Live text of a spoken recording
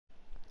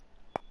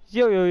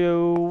Yo yo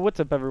yo,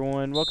 what's up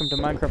everyone? Welcome to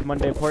Minecraft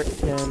Monday Part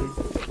 10.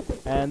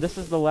 And this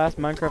is the last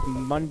Minecraft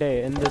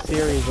Monday in the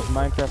series of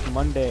Minecraft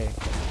Monday.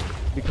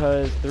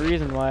 Because the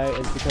reason why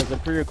is because I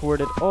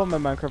pre-recorded all my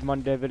Minecraft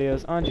Monday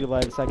videos on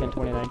July the 2nd,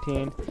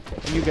 2019.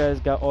 And you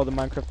guys got all the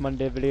Minecraft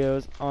Monday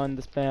videos on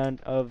the span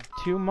of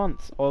 2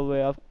 months, all the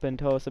way up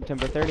until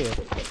September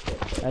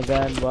 30th. And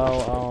then,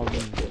 well,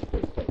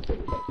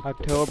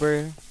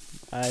 October,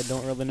 I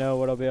don't really know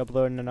what I'll be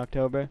uploading in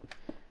October.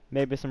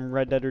 Maybe some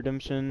Red Dead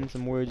Redemption,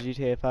 some more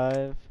GTA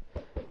 5.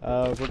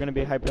 We're going to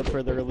be hyped up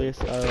for the release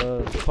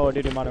of Call of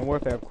Duty Modern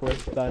Warfare, of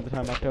course, by the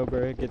time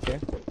October gets here.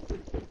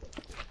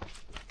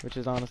 Which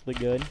is honestly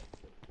good.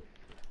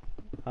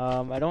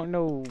 I don't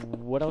know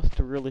what else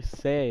to really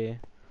say.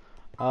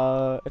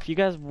 If you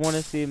guys want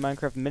to see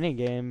Minecraft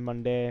minigame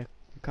Monday,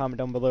 comment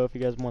down below if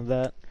you guys want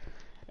that.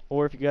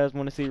 Or if you guys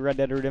want to see Red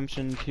Dead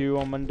Redemption 2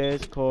 on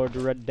Mondays, called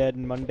Red Dead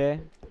Monday.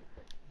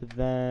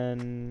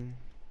 Then...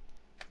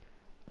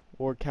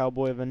 or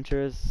Cowboy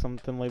Adventures,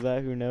 something like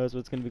that. Who knows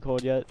what's going to be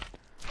called yet.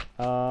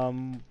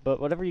 But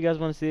whatever you guys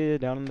want to see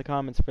down in the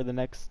comments for the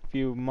next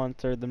few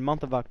months, or the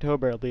month of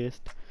October at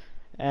least,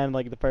 and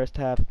like the first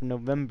half of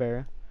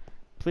November,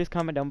 please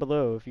comment down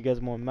below if you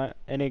guys want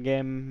any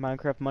game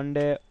Minecraft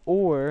Monday,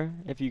 or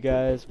if you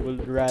guys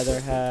would rather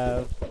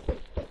have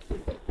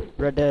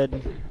Red Dead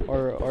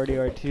or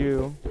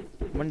RDR2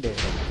 Monday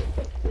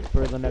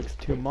for the next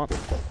 2 months.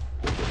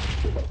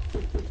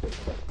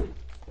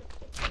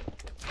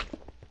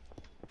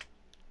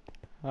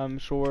 I'm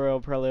sure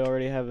I'll probably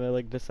already have it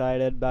like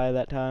decided by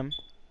that time.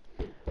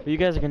 But you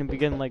guys are gonna be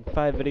getting like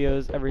 5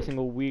 videos every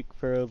single week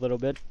for a little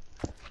bit,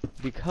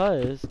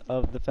 because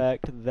of the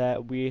fact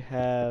that we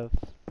have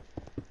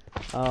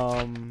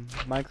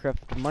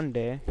Minecraft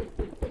Monday,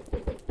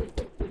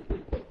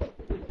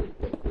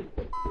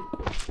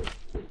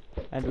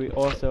 and we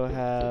also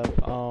have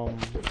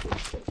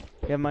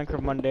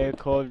Minecraft Monday,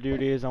 Call of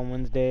Duty is on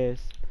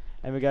Wednesdays,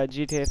 and we got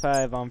GTA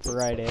 5 on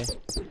Friday.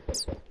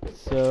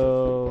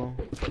 So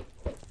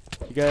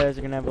you guys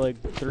are gonna have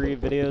like 3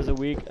 videos a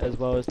week, as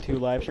well as 2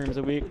 live streams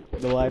a week.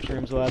 The live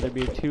streams will either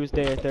be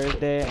Tuesday or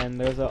Thursday,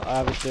 and there's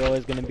obviously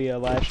always gonna be a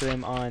live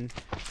stream on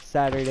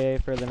Saturday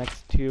for the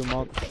next 2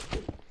 months.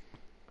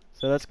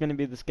 So that's gonna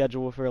be the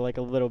schedule for like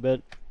a little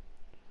bit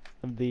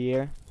of the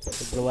year, like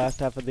the last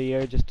half of the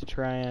year, just to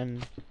try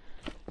and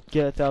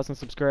get 1,000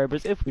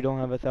 subscribers. If we don't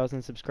have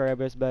 1,000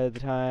 subscribers by the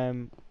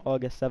time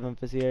August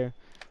 7th is here,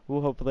 we'll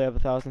hopefully have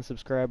 1,000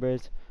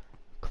 subscribers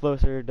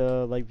closer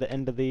to like the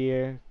end of the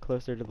year,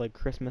 closer to like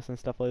Christmas and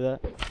stuff like that.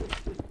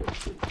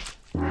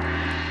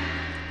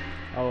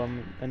 Oh,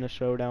 I'm in a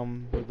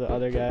showdown with the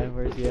other guy.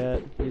 Where's he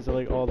at? He's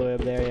like all the way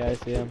up there. Yeah, I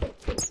see him.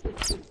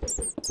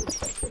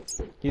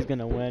 He's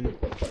gonna win.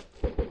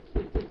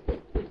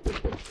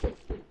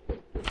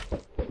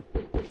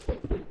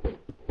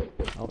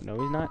 Oh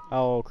no, he's not.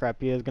 Oh crap,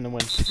 he is gonna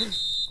win.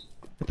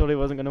 I thought he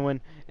wasn't gonna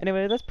win.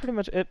 Anyway, that's pretty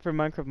much it for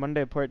Minecraft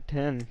Monday Part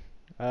 10.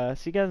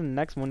 See you guys in the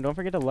next one. Don't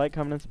forget to like,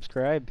 comment, and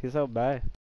subscribe. Peace out. Bye.